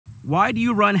Why do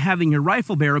you run having your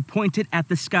rifle barrel pointed at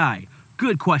the sky?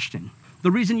 Good question. The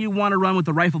reason you want to run with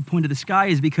the rifle pointed at the sky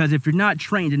is because if you're not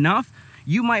trained enough,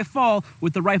 you might fall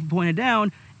with the rifle pointed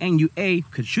down and you A,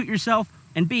 could shoot yourself,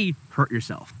 and B, hurt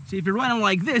yourself. See, if you're running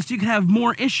like this, you could have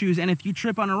more issues, and if you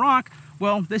trip on a rock,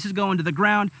 well, this is going to the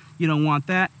ground, you don't want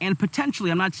that, and potentially,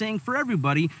 I'm not saying for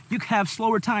everybody, you could have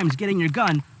slower times getting your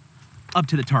gun up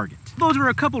to the target. Those are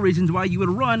a couple reasons why you would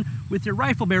run with your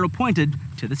rifle barrel pointed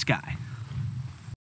to the sky.